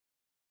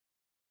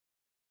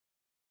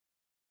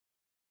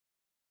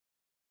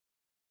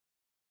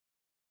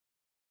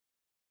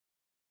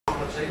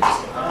I've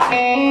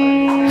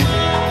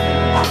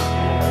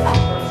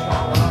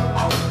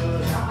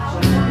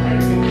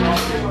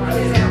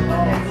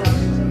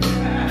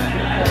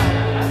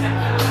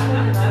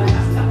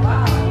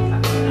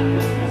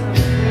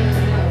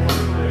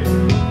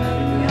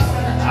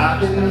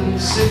been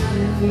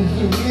sitting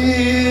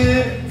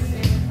here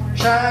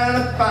trying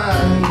to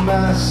find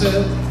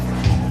myself.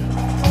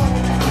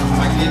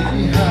 I get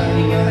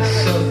behind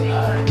myself.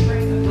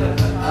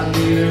 I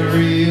need to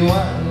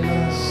rewind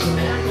myself.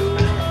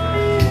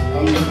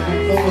 I'm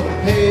looking for the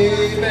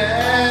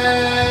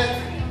payback.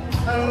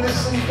 I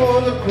listen for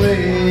the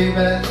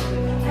playback.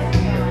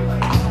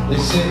 They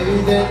say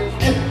that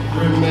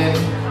every man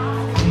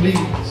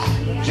bleeds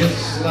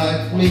just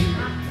like me.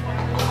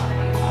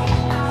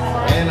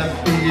 And I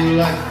feel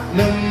like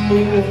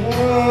number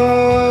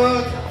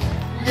one,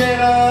 yet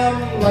I'm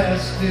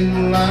last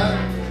in line.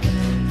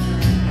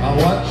 I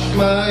watch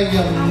my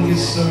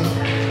youngest son,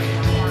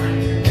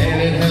 and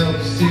it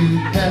helps to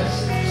pass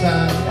the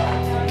time.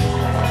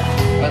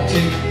 I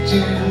take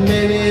too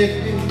many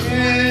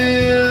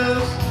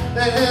pills,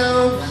 that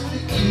helps to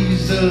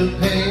ease the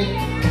pain.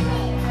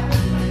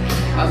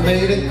 I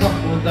made a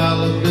couple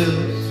dollar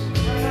bills,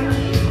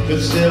 but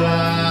still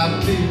I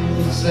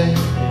feel the same.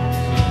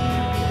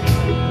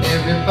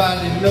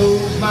 Everybody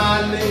knows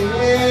my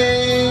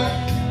name.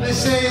 They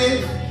say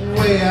it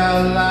way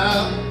out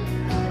loud.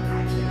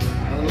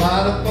 A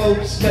lot of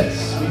folks mess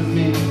with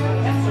me,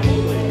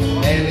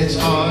 and it's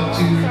hard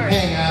to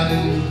hang out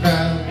in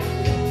crowds.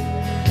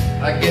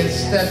 I guess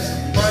that's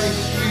the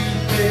price you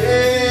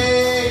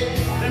pay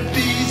to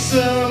be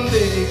some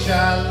big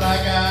child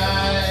like I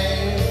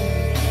am.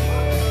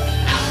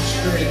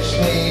 Outstretched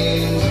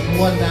hands and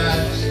one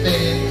night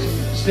stands,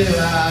 still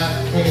I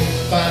can't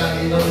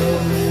find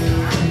love.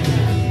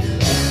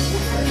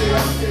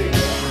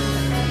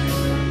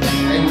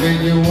 And when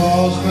your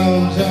walls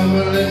come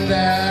tumbling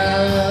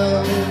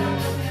down,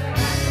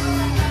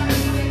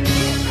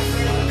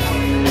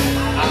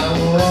 I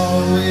will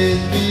always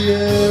be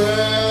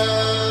around.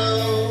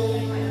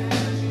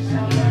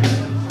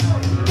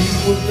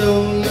 People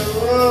don't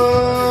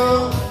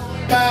know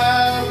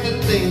about the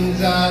things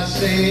I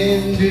say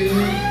and do.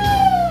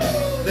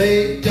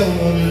 They don't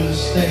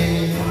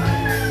understand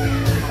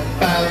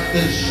about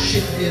the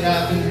shit that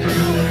I've been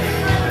through.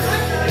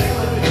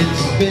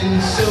 It's been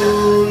so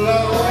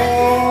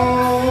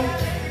long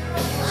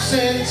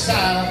since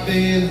I've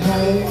been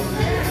home.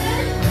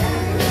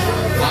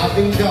 I've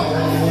been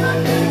gone.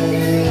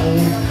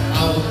 I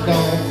was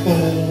gone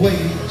for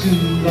way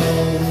too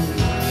long.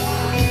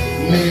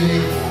 Maybe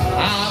I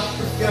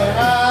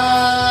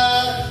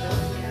forgot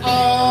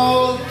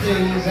all the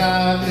things I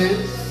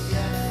missed.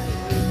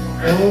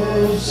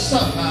 Oh,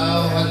 somehow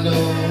I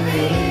know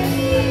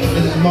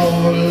there's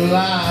more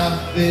life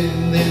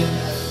than this.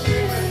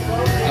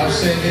 I've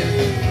said it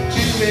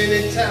too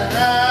many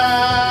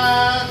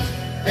times,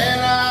 and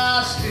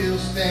I still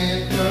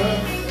stand firm.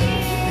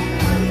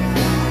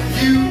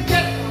 You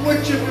get what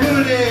you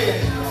put in,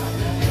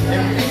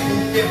 and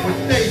people get what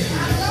they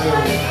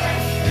deserve.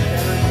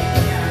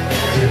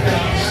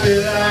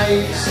 Still I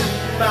ain't seen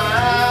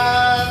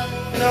mine,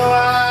 no I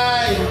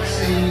ain't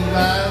seen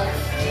mine.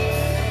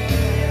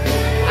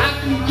 I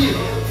can give it,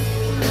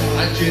 I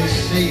just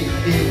say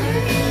it.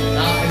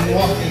 I've been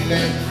walking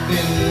that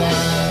thin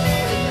line.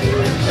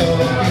 So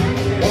I'm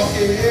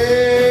walking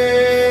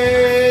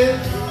in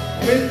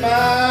with my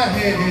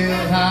head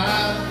held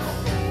high.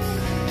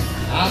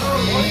 I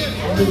keep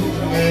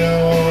moving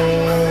on,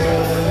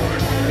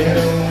 and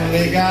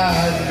only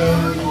God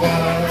knows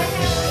why.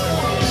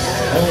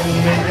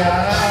 Only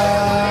God,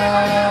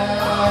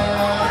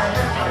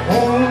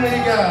 only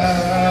God,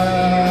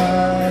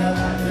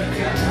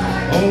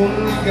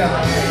 only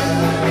God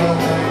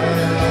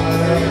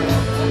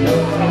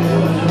knows why.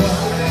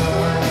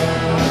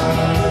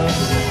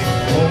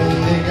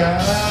 Only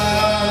God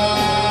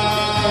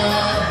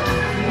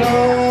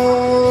knows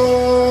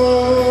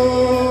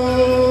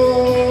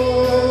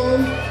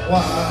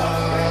why.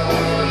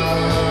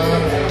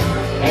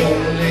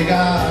 Only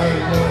God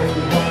knows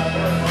why.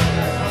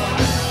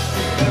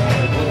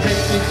 Well,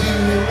 take me to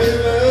the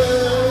river.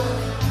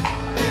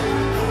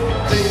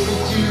 Take me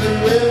to the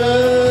river.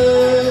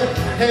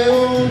 Hey,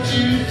 won't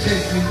you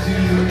take me to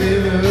the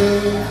river?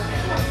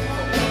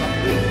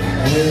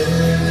 Yeah.